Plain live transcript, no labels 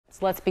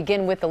masks. Let's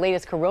begin with the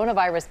latest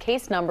coronavirus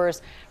case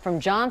numbers from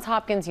Johns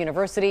Hopkins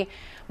University.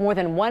 More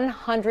than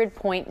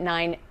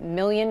 100.9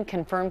 million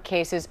confirmed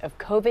cases of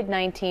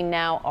COVID-19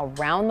 now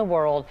around the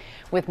world,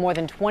 with more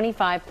than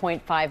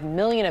 25.5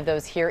 million of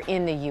those here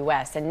in the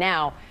U.S. And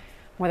now,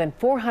 more than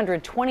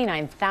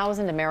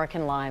 429,000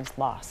 American lives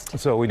lost.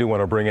 So we do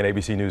want to bring in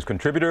ABC News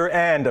contributor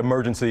and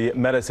emergency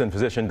medicine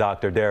physician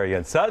Dr.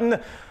 Darien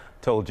Sutton.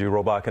 Told you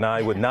Robach and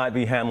I would not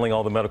be handling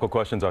all the medical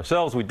questions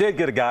ourselves. We did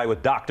get a guy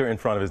with doctor in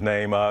front of his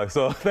name.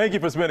 So thank you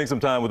for spending some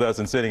time with us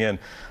and sitting in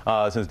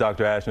since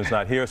Dr. Ashton's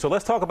not here. So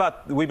let's talk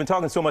about, we've been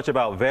talking so much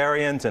about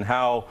variants and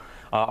how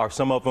are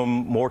some of them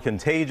more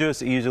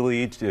contagious,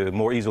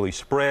 more easily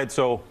spread.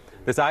 So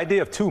this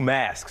idea of 2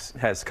 masks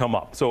has come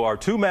up. So are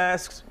 2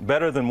 masks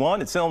better than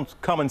 1? It sounds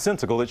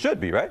commonsensical. It should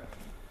be, right?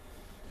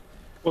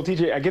 Well,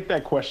 TJ, I get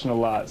that question a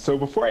lot. So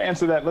before I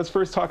answer that, let's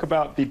first talk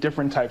about the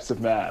different types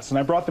of masks. And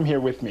I brought them here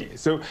with me.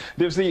 So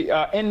there's the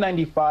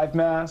N95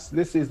 mask.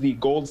 This is the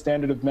gold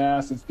standard of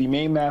masks. It's the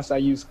main mask I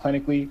use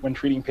clinically when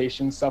treating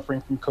patients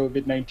suffering from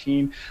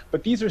COVID-19.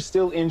 But these are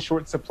still in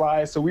short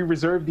supply, so we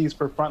reserve these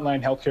for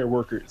frontline healthcare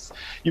workers.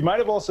 You might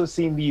have also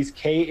seen these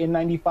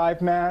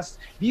KN95 masks.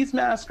 These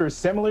masks are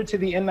similar to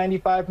the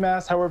N95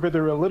 masks. However,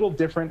 they're a little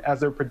different as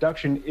their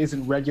production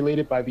isn't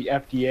regulated by the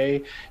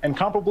FDA. And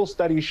comparable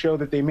studies show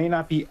that they may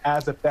not be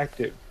as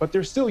effective, but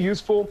they're still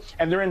useful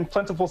and they're in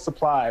plentiful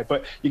supply.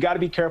 But you got to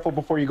be careful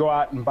before you go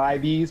out and buy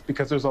these,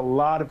 because there's a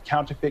lot of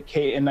counterfeit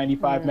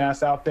KN95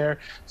 masks out there.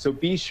 So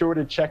be sure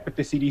to check with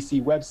the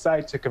CDC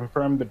website to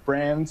confirm the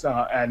brands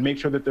and make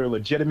sure that they're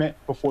legitimate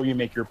before you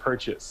make your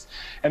purchase.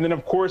 And then,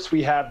 of course,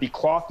 we have the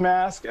cloth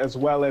mask as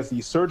well as the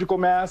surgical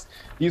mask.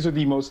 These are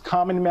the most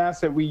common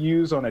masks that we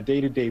use on a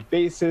day-to-day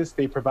basis.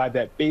 They provide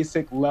that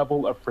basic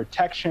level of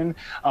protection.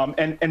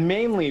 And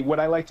mainly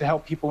what I like to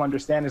help people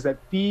understand is that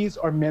these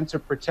are meant to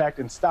protect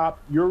and stop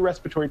your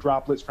respiratory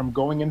droplets from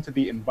going into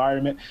the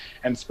environment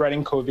and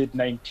spreading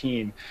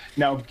COVID-19.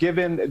 Now,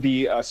 given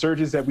the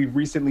surges that we've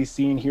recently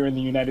seen here in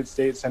the United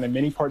States and in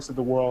many parts of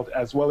the world,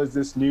 as well as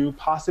this new,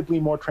 possibly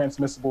more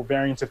transmissible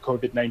variant of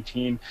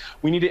COVID-19,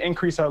 we need to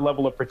increase our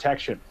level of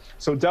protection.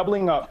 So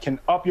doubling up can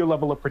up your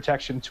level of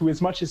protection to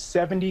as much as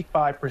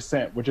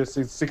 75%, which is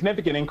a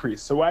significant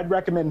increase. So I'd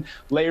recommend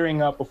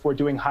layering up before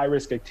doing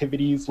high-risk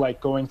activities like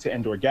going to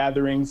indoor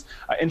gatherings,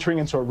 entering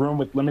into a room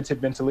with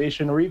limited ventilation,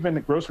 or even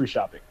grocery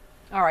shopping.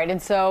 All right,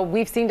 and so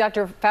we've seen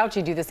Dr.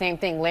 Fauci do the same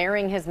thing,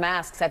 layering his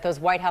masks at those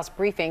White House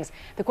briefings.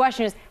 The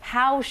question is,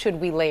 how should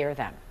we layer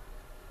them?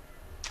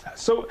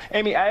 So,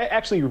 Amy, I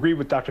actually agree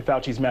with Dr.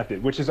 Fauci's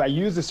method, which is I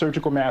use the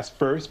surgical mask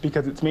first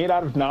because it's made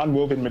out of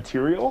non-woven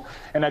material,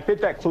 and I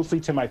fit that closely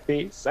to my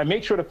face. I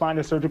make sure to find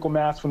a surgical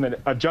mask from the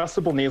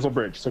adjustable nasal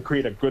bridge to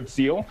create a good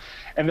seal,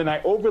 and then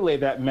I overlay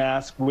that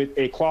mask with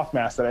a cloth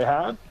mask that I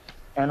have.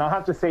 And I'll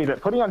have to say that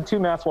putting on 2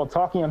 masks while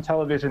talking on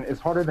television is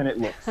harder than it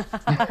looks.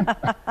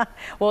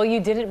 Well, you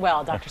did it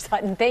well, Dr.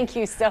 Sutton. Thank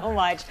you so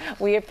much.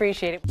 We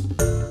appreciate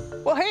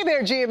it. Well, hey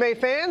there,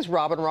 GMA fans.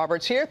 Robin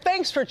Roberts here.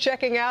 Thanks for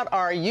checking out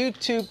our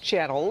YouTube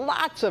channel.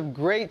 Lots of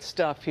great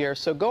stuff here.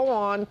 So go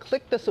on,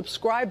 click the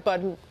subscribe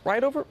button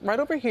right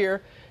over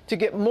here to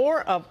get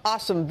more of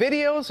awesome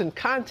videos and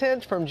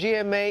content from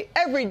GMA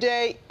every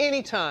day,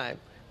 anytime.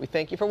 We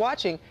thank you for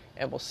watching,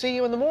 and we'll see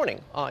you in the morning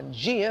on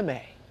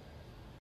GMA.